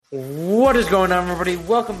What is going on, everybody?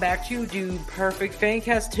 Welcome back to Dude Perfect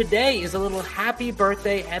Fancast. Today is a little happy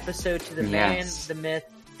birthday episode to the man, the myth,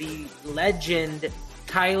 the legend,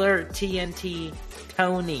 Tyler TNT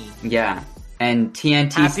Toney. Yeah, and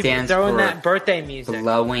TNT stands throwing for that birthday music,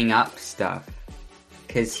 blowing up stuff,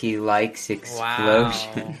 because he likes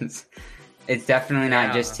explosions. Wow. It's definitely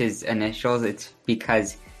not just his initials. It's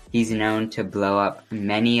because he's known to blow up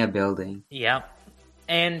many a building. Yep.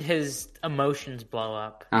 And his emotions blow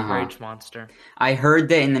up. Rage monster. I heard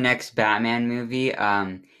that in the next Batman movie,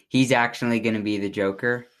 he's actually going to be the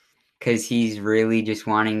Joker, because he's really just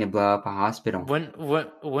wanting to blow up a hospital.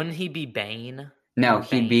 Wouldn't he be Bane? No,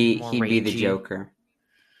 he'd be the Joker.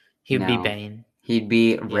 He'd be Bane. He'd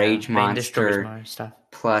be Rage Monster Bane stuff.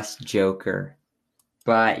 plus Joker.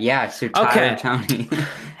 But yeah, so Tyler Toney.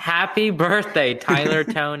 Happy birthday, Tyler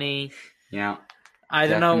Toney. Yeah. I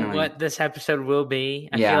don't know what this episode will be.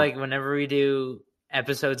 I feel like whenever we do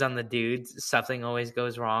episodes on the dudes, something always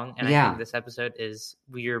goes wrong. And I think this episode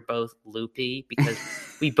we are both loopy because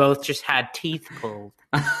we both just had teeth pulled.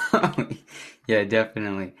 Yeah,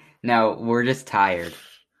 definitely. No, we're just tired.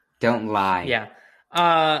 Don't lie. Yeah.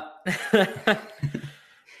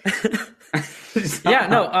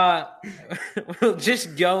 We'll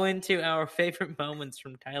just go into our favorite moments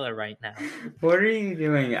from Tyler right now. What are you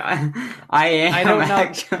doing? I don't know.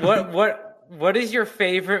 Actually... What is your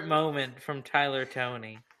favorite moment from Tyler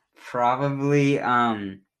Toney? Probably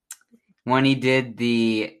when he did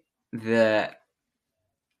the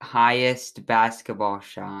highest basketball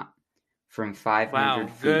shot from 500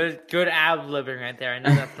 feet. Wow, good ad-libbing right there. I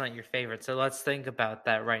know that's not your favorite, so let's think about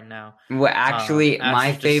that right now. Well, actually,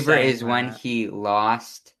 my favorite is when he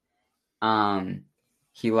lost all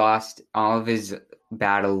of his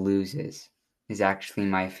battle loses. Is actually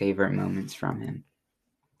my favorite moments from him.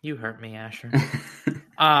 You hurt me, Asher.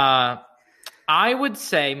 I would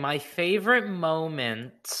say my favorite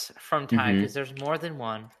moment from Ty, because there's more than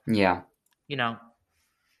one. Yeah. You know,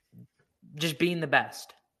 just being the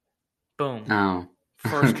best. Boom. Oh.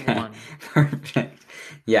 First one. Perfect.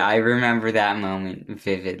 Yeah, I remember that moment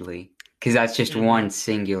vividly. Because that's just one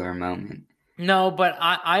singular moment. No, but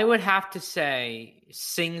I would have to say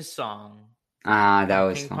Sing Song. That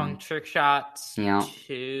was Ping fun. Pong Trick Shots. Yeah.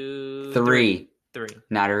 2... 3. 3.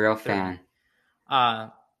 Not a real fan. I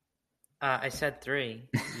said 3.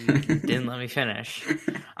 You didn't let me finish.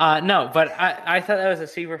 No, but I thought that was a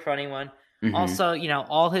super funny one. Mm-hmm. Also,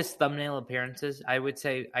 all his thumbnail appearances, I would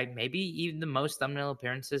say maybe even the most thumbnail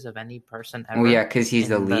appearances of any person ever. Well, yeah, because he's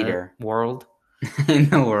the leader. World. In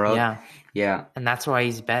the world. Yeah. Yeah. And that's why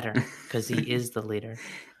he's better, because he is the leader.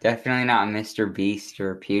 Definitely not Mr. Beast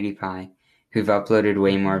or PewDiePie, who've uploaded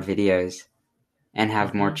way more videos and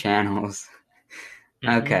have more channels.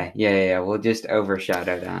 Okay, yeah, we'll just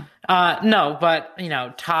overshadow that. No, but,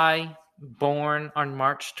 Ty, born on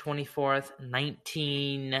March 24th,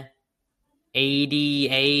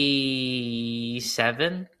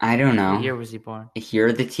 1987? I don't know. What year was he born?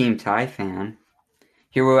 You're the Team Ty fan.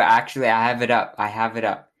 Here, actually, I have it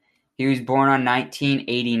up. He was born on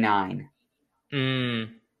 1989.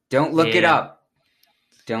 Don't look it up.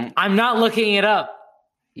 Don't. I'm not looking it up.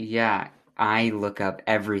 Yeah, I look up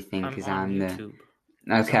everything because I'm YouTube.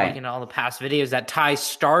 Okay. So I'm looking at all the past videos that Ty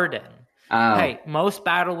starred in. Oh. Hey, most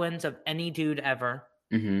battle wins of any dude ever.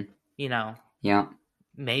 Mm-hmm. Yeah.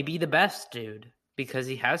 Maybe the best dude because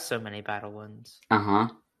he has so many battle wins. Uh-huh.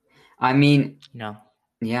 I mean. No.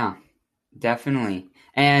 Yeah, definitely.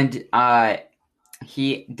 And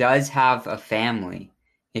he does have a family,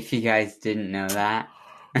 if you guys didn't know that.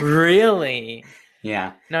 Really?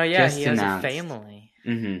 Yeah. No, yeah, he has a family.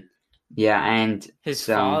 Mm-hmm. Yeah, and his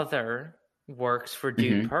father works for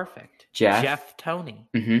Dude Perfect. Jeff Toney.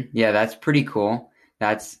 Mm-hmm. Yeah, that's pretty cool.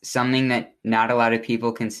 That's something that not a lot of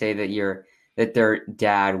people can say that their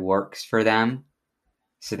dad works for them.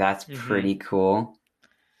 So that's pretty cool.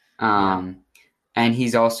 And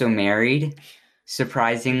he's also married,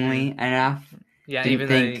 surprisingly enough. Yeah, even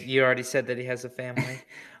though you already said that he has a family.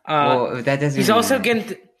 Well, that doesn't. He's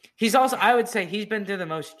also. I would say he's been through the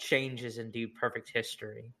most changes in Dude Perfect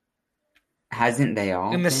history. Hasn't they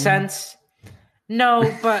all? In the sense,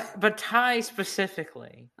 no, but Ty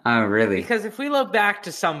specifically. Oh, really? Because if we look back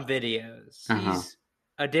to some videos, he's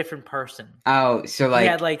a different person. Oh, so he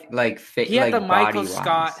had he had the Michael body-wise.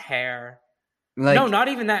 Scott hair. No, not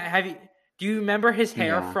even that. Do you remember his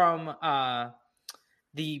hair from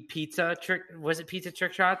the pizza trick? Was it pizza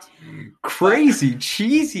trick shots? Crazy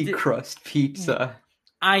cheesy crust pizza.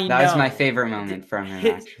 I know. That was my favorite moment from him,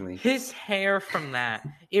 actually. His hair from that.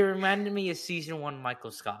 It reminded me of season 1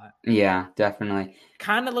 Michael Scott. Yeah, definitely.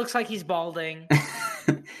 Kind of looks like he's balding.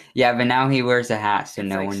 Yeah, but now he wears a hat, so it's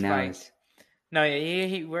no like one knows. spiked. No, yeah,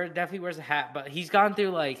 he definitely wears a hat, but he's gone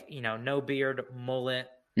through like, no beard, mullet,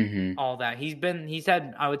 all that. He's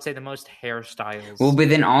had, I would say, the most hairstyles. Well, but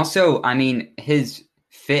then also, I mean, his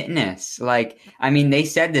fitness, like, I mean, they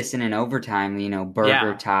said this in an overtime,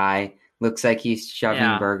 burger tie, looks like he's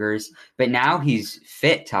shoving burgers, but now he's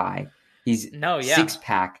fit tie. He's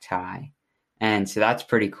six-pack tie. And so that's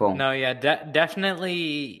pretty cool. No, yeah,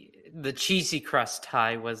 definitely the cheesy crust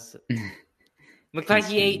tie was... looked like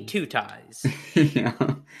he ate 2 ties.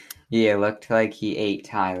 Yeah, looked like he ate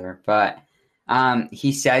Tyler. But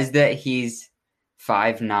he says that he's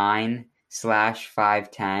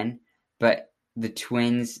 5'9/5'10", but the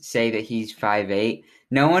twins say that he's 5'8".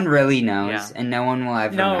 No one really knows, and no one will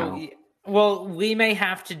ever know. Well, we may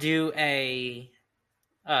have to do a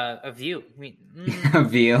view. A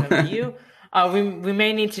view? A view? We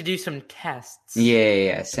may need to do some tests.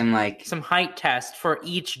 Yeah. Some height tests for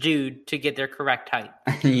each dude to get their correct height.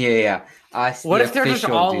 Yeah. What if they're just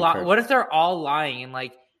all what if they're all lying and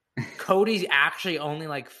like Cody's actually only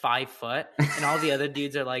like 5 foot and all the other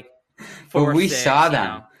dudes are like 4 But we 6, saw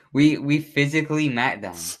them. We physically met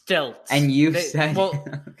them. Stilts. And you said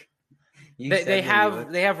they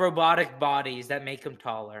have robotic bodies that make them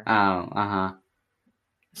taller. Oh,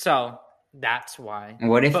 So that's why.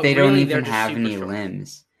 What if they don't even have any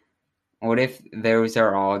limbs? What if those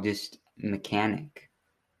are all just mechanic?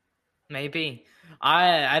 Maybe.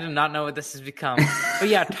 I do not know what this has become. But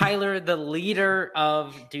yeah, Tyler, the leader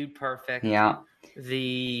of Dude Perfect. Yeah.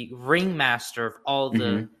 The ringmaster of all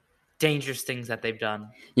the dangerous things that they've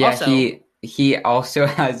done. Yeah, also, he also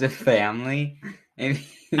has a family.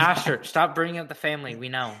 Asher, stop bringing up the family. We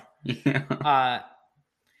know. Yeah.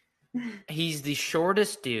 He's the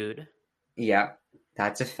shortest dude. Yeah,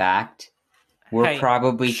 that's a fact. We're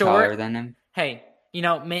probably taller than him. Hey,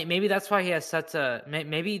 maybe that's why he has such a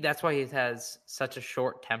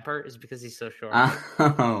short temper, is because he's so short.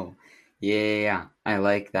 Oh, yeah, I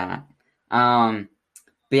like that. But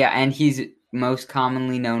yeah, and he's most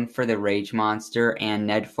commonly known for the Rage Monster and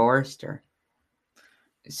Ned Forrester.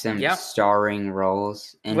 Some starring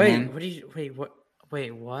roles in him.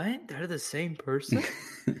 Wait, what? They're the same person?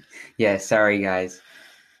 Yeah, sorry guys.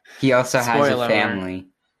 He also has a family.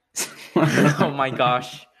 Oh my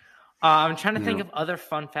gosh. I'm trying to think of other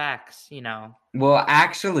fun facts, Well,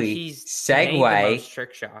 actually, he's made the most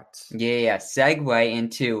trick shots. Yeah, segue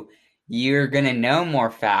into, you're going to know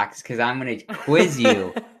more facts because I'm going to quiz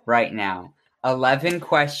you right now. 11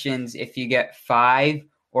 questions. If you get 5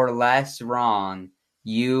 or less wrong,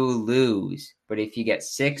 you lose. But if you get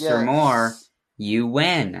 6 or more, you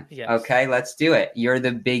win. Yes. Okay, let's do it. You're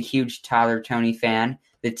the big, huge Tyler Toney fan,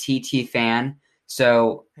 the TT fan.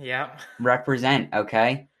 So represent,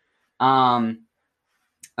 okay?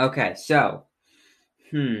 Okay, so,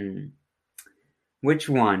 which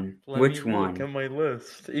one? Which one? Look at my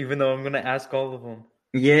list, even though I'm going to ask all of them.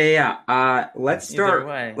 Yeah. Let's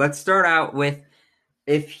start out with,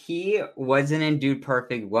 if he wasn't in Dude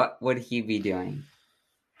Perfect, what would he be doing?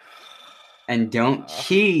 And don't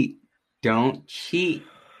cheat. Don't cheat.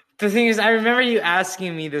 The thing is, I remember you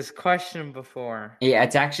asking me this question before. Yeah,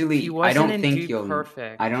 it's actually, I don't think you'll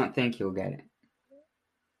get it.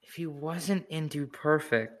 If he wasn't in Dude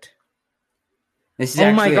Perfect. This is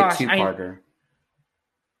actually a two-parter.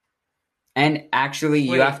 And actually,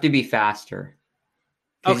 you have to be faster.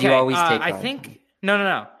 Because you always take I think...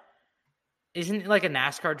 No. Isn't it like a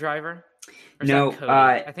NASCAR driver? Or is that Cody?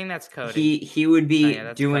 I think that's Cody. He would be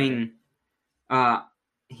doing...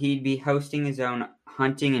 he'd be hosting his own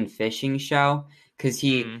hunting and fishing show because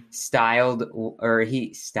he was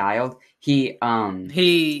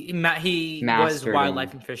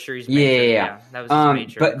wildlife and fisheries major. Yeah. That was his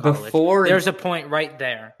major. But before, there's a point right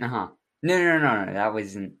there. No,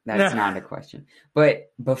 that's not a question.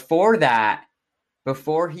 But before that,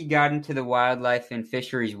 before he got into the wildlife and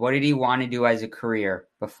fisheries, what did he want to do as a career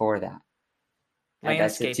before that?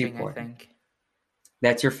 Landscaping, I think.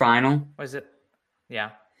 That's your final? Was it?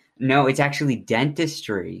 Yeah. No, it's actually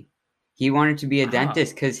dentistry. He wanted to be a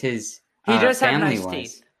dentist because his family was.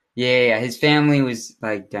 Teeth. Yeah, his family was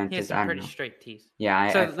like dentists. He has some pretty straight teeth.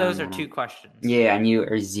 Yeah, so those are 2 questions. Yeah, and you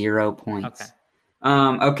are 0 points.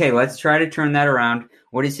 Okay. Okay, let's try to turn that around.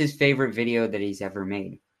 What is his favorite video that he's ever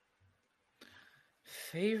made?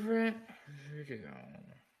 Favorite video?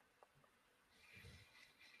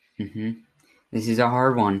 This is a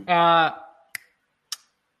hard one.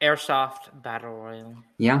 Airsoft Battle Royale.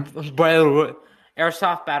 Yeah.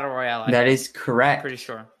 Airsoft Battle Royale. That is correct. I'm pretty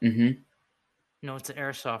sure. No, it's an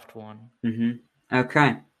Airsoft one.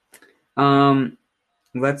 Okay.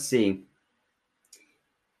 Let's see.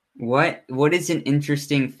 What is an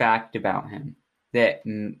interesting fact about him that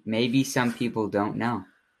maybe some people don't know?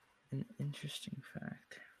 An interesting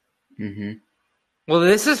fact. Mm-hmm. Well,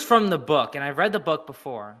 this is from the book, and I've read the book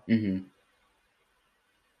before. Mm-hmm.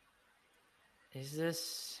 Is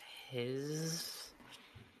this his?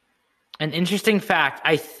 An interesting fact.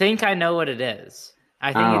 I think I know what it is.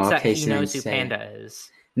 I think it's that he knows who Panda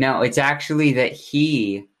is. No, it's actually that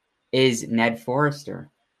he is Ned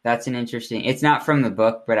Forrester. That's an interesting... It's not from the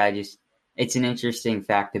book, but it's an interesting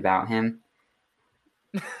fact about him.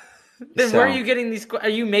 Then where are you getting these... Are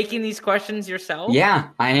you making these questions yourself? Yeah,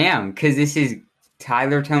 I am, because this is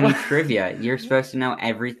Tyler Toney trivia. You're supposed to know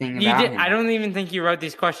everything about him. I don't even think you wrote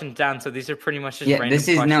these questions down, so these are pretty much just random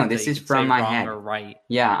questions. No, this is from my head. Or right.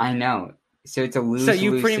 Yeah, I know. So it's a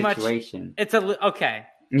lose-lose situation. Okay.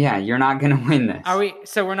 Yeah, you're not going to win this. Are we?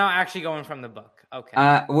 So we're not actually going from the book.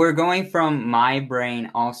 Okay. We're going from my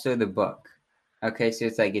brain, also the book. Okay, so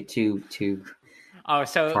it's like a two. Oh,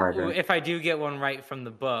 so parter. If I do get one right from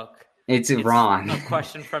the book, it's wrong. A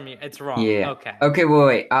question from you. It's wrong. Yeah. Okay. Okay. Well,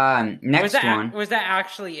 wait. Next one. Was that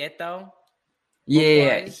actually it though?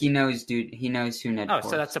 Yeah. He knows, dude. He knows who Ned. Oh,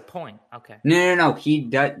 so that's a point. Okay. No. He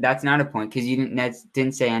does. That's not a point because you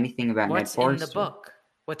didn't say anything about Ned Forrester. What's in the book?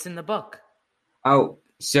 What's in the book? Oh,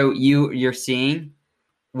 so you're seeing?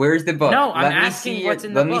 Where's the book? No, I'm asking what's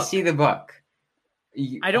in the book. Let me see the book.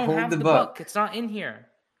 I don't have the book. It's not in here.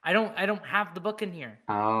 I don't have the book in here.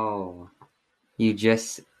 Oh, you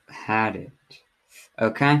just had it.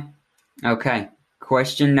 Okay.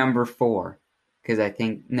 Question number 4, because I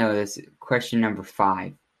think that's question number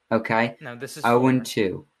 5. Okay. No, this is 0 and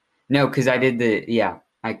 2. No, because I did the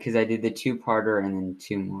 2-parter and then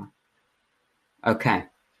 2 more. Okay.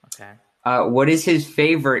 What is his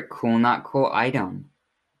favorite cool not cool item?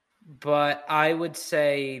 But I would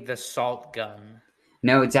say the salt gun.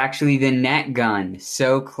 No, it's actually the net gun.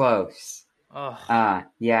 So close. Oh.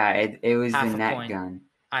 Yeah, it was the net gun.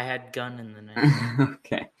 I had gun in the name.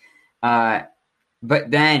 Okay. But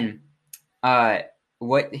then,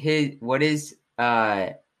 what is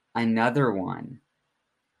another one?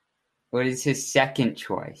 What is his second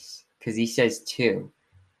choice? Because he says 2.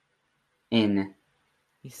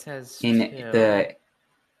 He says in 2.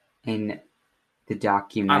 In the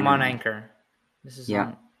documentary. I'm on Anchor. This is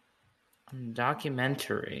on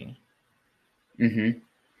documentary. Mm-hmm.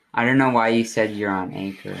 I don't know why you said you're on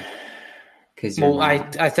Anchor. I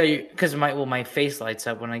thought you because my face lights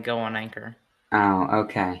up when I go on Anchor. Oh,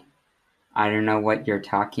 okay. I don't know what you're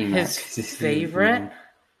talking about. His favorite?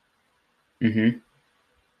 Mm-hmm.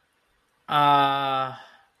 I'm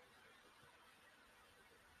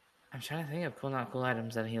trying to think of cool not cool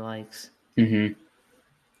items that he likes. Mm-hmm.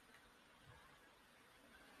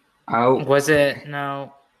 Oh. Was it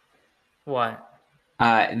no? What?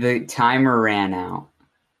 The timer ran out.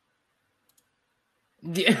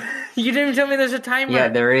 You didn't even tell me there's a timer. Yeah,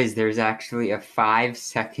 there is. There's actually a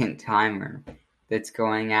 5-second timer that's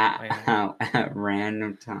going out at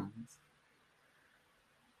random times.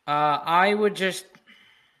 I would just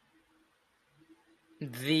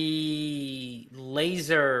the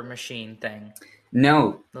laser machine thing.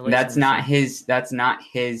 No, that's not his. That's not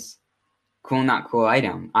his cool not cool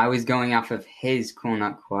item. I was going off of his cool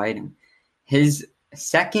not cool item. His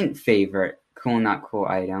second favorite cool not cool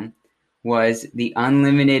item was the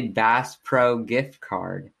unlimited Bass Pro gift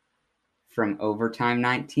card from Overtime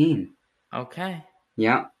 19. Okay.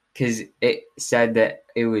 Yep, because it said that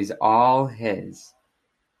it was all his.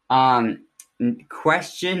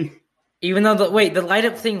 Question. Even though the light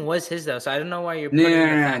up thing was his though, so I don't know why you're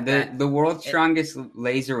putting No. The world's strongest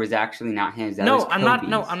laser was actually not his. That was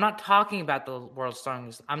Kobe's. I'm not talking about the world's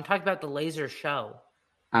strongest. I'm talking about the laser show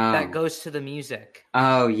that goes to the music.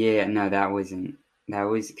 Oh yeah, no, that wasn't. That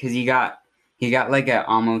was because he got like a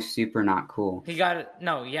almost super not cool. He got it.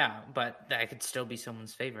 No, yeah, but that could still be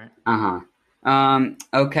someone's favorite.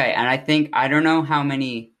 Okay, and I don't know how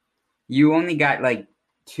many. You only got like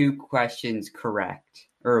 2 questions correct,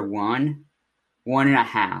 or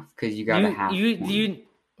 1.5, because you got a half.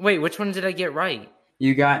 Wait, which one did I get right?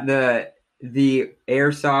 You got the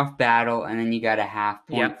airsoft battle, and then you got a half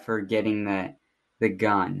point for getting the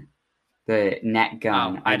gun. The net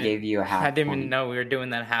gun. I gave you a half point. I didn't even know we were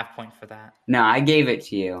doing that half point for that. No, I gave it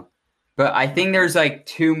to you. But I think there's like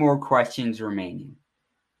 2 more questions remaining.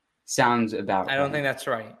 Sounds about right. I don't think that's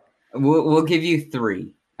right. We'll give you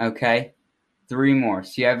 3, okay? 3 more.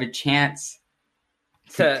 So you have a chance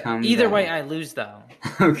to come either back. way, I lose though.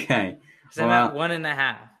 Okay. So I'm at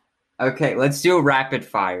 1.5. Okay, let's do a rapid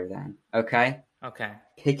fire then. Okay? Okay.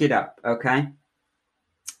 Pick it up, okay?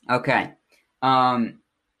 Okay.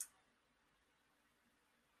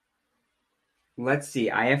 let's see.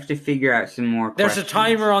 I have to figure out some more There's questions. a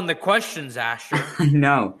timer on the questions, Asher. I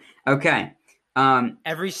know. Okay.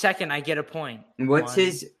 Every second I get a point. What's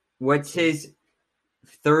his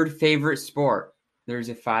third favorite sport? There's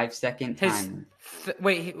a 5-second timer.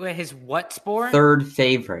 Wait, his what sport? Third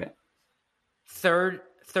favorite. Third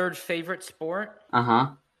favorite sport?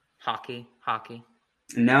 Uh-huh. Hockey.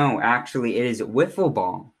 No, actually, it is wiffle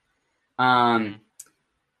ball.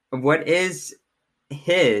 What is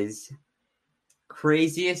his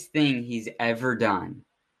craziest thing he's ever done?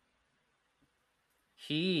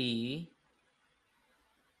 He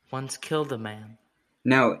once killed a man.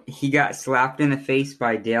 No, he got slapped in the face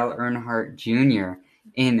by Dale Earnhardt Jr.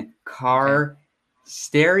 in car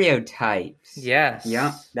stereotypes. Yes.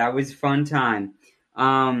 Yep, that was a fun time.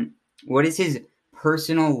 What is his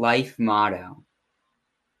personal life motto?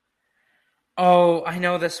 Oh, I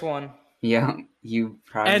know this one. Yeah, you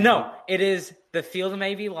probably... No, it is the field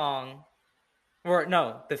may be long. Or,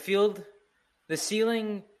 no, the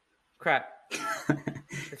ceiling... Crap.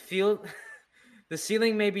 The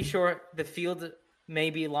ceiling may be short, the field may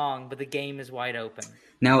be long, but the game is wide open.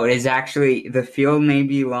 No, it is actually, the field may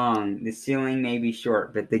be long, the ceiling may be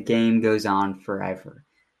short, but the game goes on forever.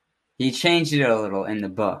 He changed it a little in the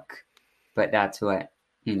book, but that's what,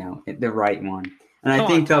 the right one. And I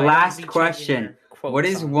think the last question, what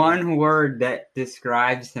is one word that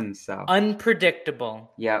describes himself?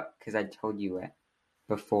 Unpredictable. Yep, because I told you it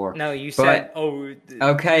before. No, you said,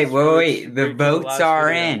 okay, wait, the votes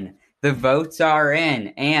are in. The votes are in,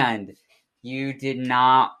 and you did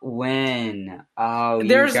not win. Oh,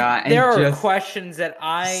 there are questions that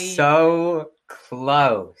so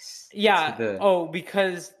close. Yeah.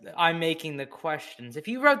 Because I'm making the questions. If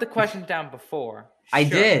you wrote the questions down before, I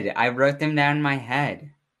did. I wrote them down in my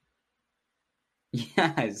head.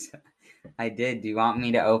 Yes, I did. Do you want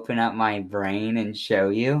me to open up my brain and show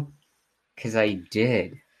you? Because I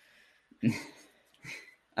did.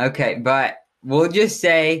 Okay, but we'll just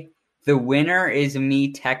say the winner is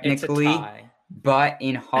me technically. It's a tie. But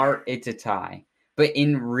in heart, it's a tie. But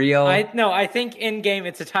in real... I think in game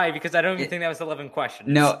it's a tie because I don't even think that was 11 questions.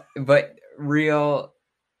 No, but real...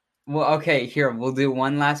 Well, okay, here, we'll do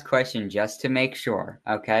one last question just to make sure,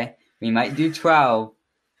 okay? We might do 12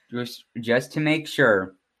 just to make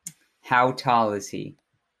sure. How tall is he?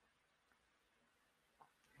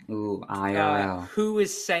 Ooh, IRL. Who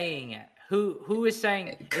is saying it? Who is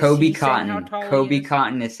saying... Kobe Cotton. Kobe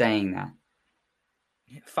Cotton is saying that.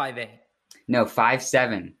 5'8". No,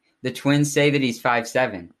 5'7". The twins say that he's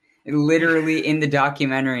 5'7". Literally in the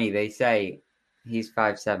documentary, they say he's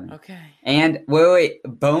 5'7". Okay. And wait,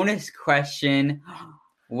 bonus question.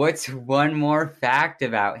 What's one more fact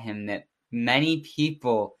about him that many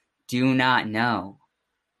people do not know?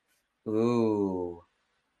 Ooh.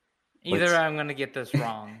 Either I'm going to get this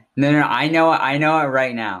wrong. No, I know it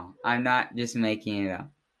right now. I'm not just making it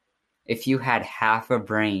up. If you had half a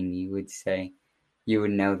brain, you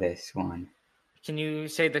would know this one. Can you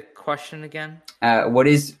say the question again? What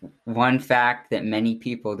is one fact that many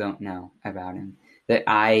people don't know about him that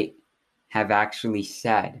I have actually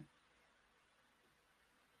said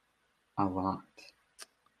a lot?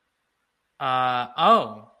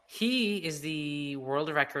 He is the world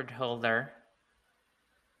record holder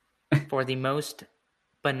for the most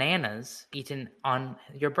bananas eaten on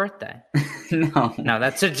your birthday. No,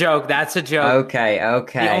 that's a joke. Okay.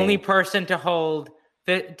 The only person to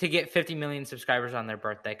get 50 million subscribers on their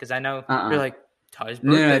birthday, because I know you're like, Ty's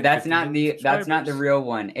birthday. No, that's not the real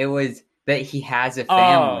one. It was that he has a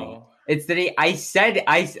family. It's that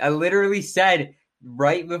I literally said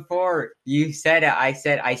right before you said it. I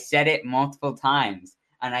said it multiple times,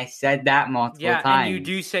 and I said that multiple times. Yeah, and you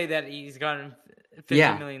do say that he's gotten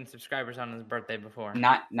 50 million subscribers on his birthday before.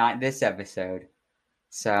 Not this episode.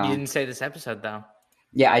 So you didn't say this episode though.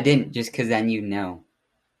 Yeah, I didn't, just because then you know.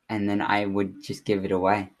 And then I would just give it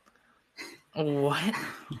away. What?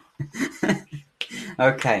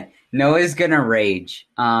 Okay. Noah's gonna rage.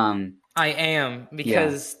 I am,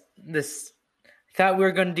 because this... I thought we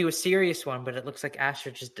were going to do a serious one, but it looks like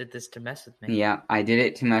Asher just did this to mess with me. Yeah, I did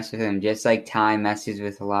it to mess with him, just like Ty messes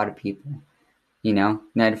with a lot of people.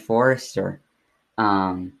 Ned Forrester.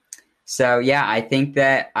 So, yeah, I think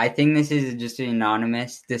this is just an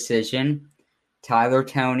anonymous decision. Tyler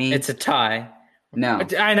Toney. It's a tie. No.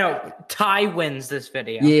 I know. Ty wins this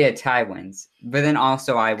video. Yeah, Ty wins. But then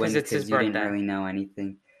also I win because you didn't really know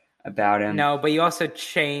anything about him. No, but you also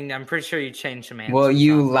changed. I'm pretty sure you changed some answers. Well,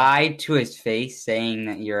 you lied to his face saying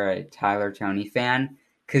that you're a Tyler Toney fan,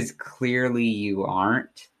 because clearly you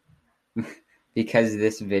aren't. Because of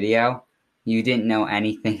this video, you didn't know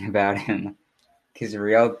anything about him. Because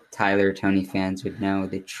real Tyler Toney fans would know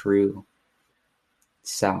the true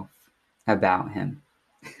itself about him.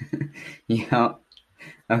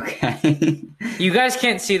 Okay. You guys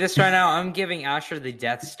can't see this right now. I'm giving Asher the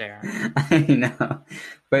death stare. I know.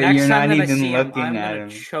 But Next you're not time that even I see looking him, at I'm him.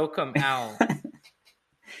 gonna choke him out.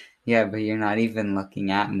 Yeah, but you're not even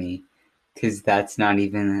looking at me. Because that's not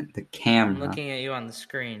even the camera. I'm looking at you on the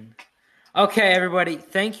screen. Okay, everybody.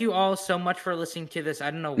 Thank you all so much for listening to this.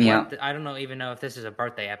 I don't know I don't even know if this is a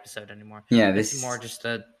birthday episode anymore. Yeah, this is more just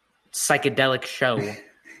a psychedelic show.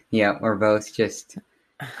 Yeah, we're both just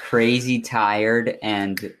crazy tired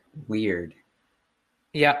and weird.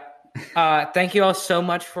 Yeah. Thank you all so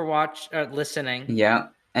much for listening. Yeah.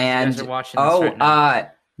 And you guys are watching this right now.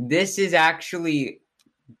 This is actually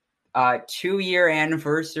 2-year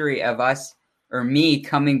anniversary of us or me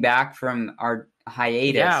coming back from our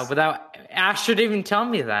hiatus. Yeah, without Asher didn't even tell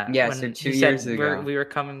me that. Yeah, so 2 years ago we were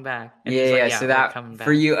coming back. And so that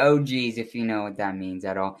for you OGs, if you know what that means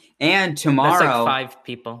at all. And tomorrow, that's like 5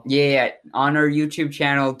 people. Yeah, on our YouTube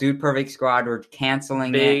channel, Dude Perfect Squad, we're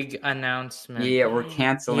canceling Big announcement. Yeah, we're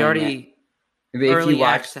canceling it. If you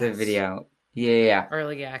watch the video. Yeah.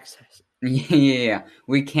 Early access. Yeah.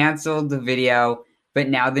 We canceled the video, but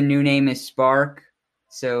now the new name is Spark.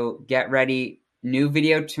 So get ready. New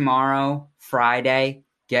video tomorrow, Friday.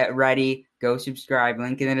 Get ready. Go subscribe.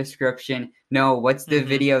 Link in the description. No, what's the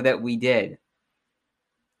video that we did?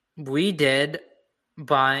 We bought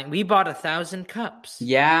 1,000 cups.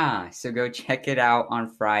 Yeah, so go check it out on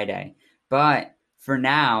Friday. But for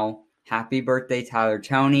now, happy birthday, Tyler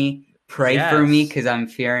Toney. Pray for me because I'm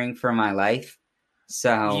fearing for my life.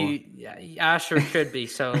 So Asher should be.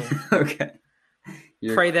 So okay.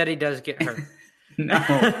 Pray that he does get hurt.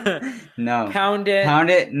 No. Pound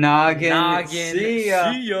it. Noggin. See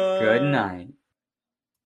ya. Good night.